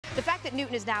fact that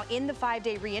Newton is now in the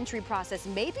 5-day re-entry process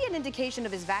may be an indication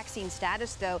of his vaccine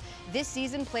status, though. This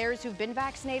season, players who've been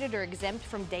vaccinated are exempt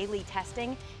from daily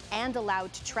testing and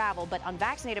allowed to travel, but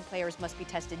unvaccinated players must be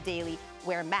tested daily,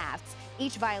 wear masks.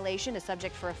 Each violation is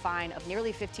subject for a fine of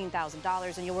nearly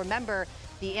 $15,000, and you'll remember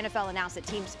the NFL announced that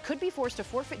teams could be forced to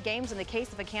forfeit games in the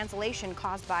case of a cancellation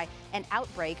caused by an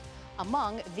outbreak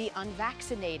among the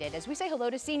unvaccinated. As we say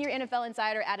hello to senior NFL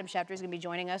insider Adam Schefter, is going to be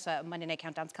joining us. Monday Night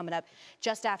Countdown's coming up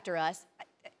just after us.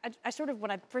 I sort of,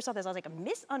 when I first saw this, I was like, a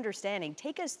misunderstanding.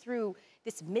 Take us through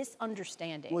this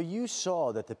misunderstanding. Well, you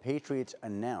saw that the Patriots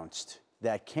announced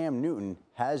that Cam Newton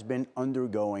has been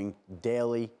undergoing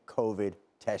daily COVID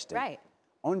testing. Right.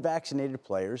 Unvaccinated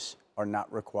players are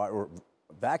not required, or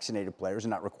vaccinated players are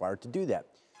not required to do that.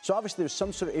 So obviously there's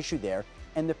some sort of issue there,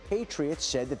 and the Patriots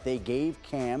said that they gave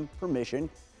Cam permission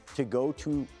to go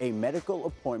to a medical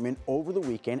appointment over the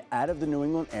weekend out of the New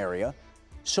England area.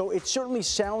 So it certainly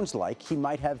sounds like he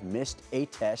might have missed a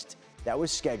test that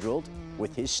was scheduled,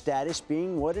 with his status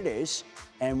being what it is.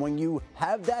 And when you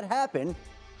have that happen,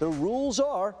 the rules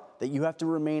are that you have to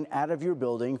remain out of your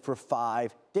building for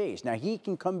 5 days. Now, he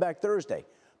can come back Thursday,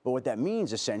 but what that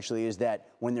means essentially is that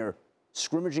when they're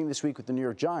scrimmaging this week with the New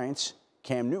York Giants,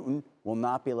 Cam Newton will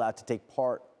not be allowed to take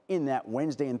part in that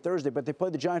Wednesday and Thursday, but they play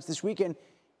the Giants this weekend.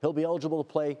 He'll be eligible to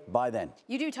play by then.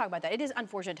 You do talk about that. It is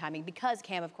unfortunate timing because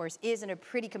Cam, of course, is in a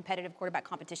pretty competitive quarterback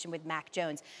competition with Mac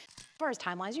Jones. As far as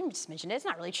timelines, you just mentioned it. It's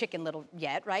not really Chicken Little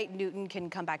yet, right? Newton can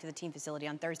come back to the team facility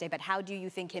on Thursday, but how do you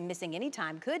think him missing any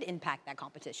time could impact that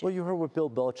competition? Well, you heard what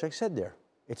Bill Belichick said there.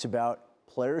 It's about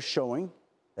players showing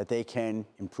that they can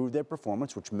improve their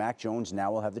performance, which Mac Jones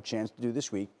now will have the chance to do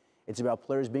this week. It's about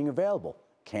players being available.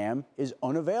 Cam is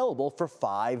unavailable for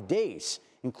 5 days,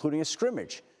 including a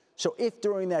scrimmage. So if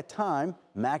during that time,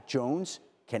 Mac Jones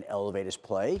can elevate his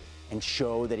play and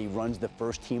show that he runs the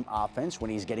first-team offense when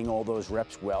he's getting all those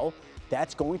reps well,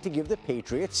 that's going to give the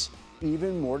Patriots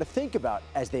even more to think about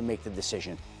as they make the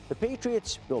decision. The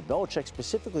Patriots, Bill Belichick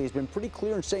specifically, has been pretty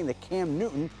clear in saying that Cam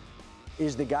Newton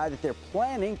is the guy that they're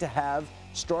planning to have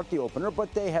start the opener,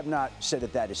 but they have not said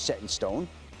that that is set in stone.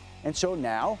 And so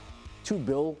now, to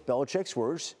Bill Belichick's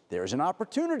words, there's an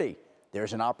opportunity.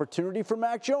 There's an opportunity for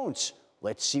Mac Jones.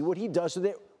 Let's see what he does with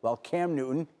it while Cam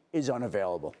Newton is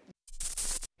unavailable.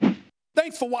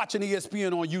 Thanks for watching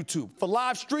ESPN on YouTube. For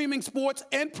live streaming, sports,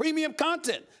 and premium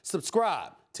content,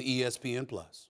 subscribe to ESPN+.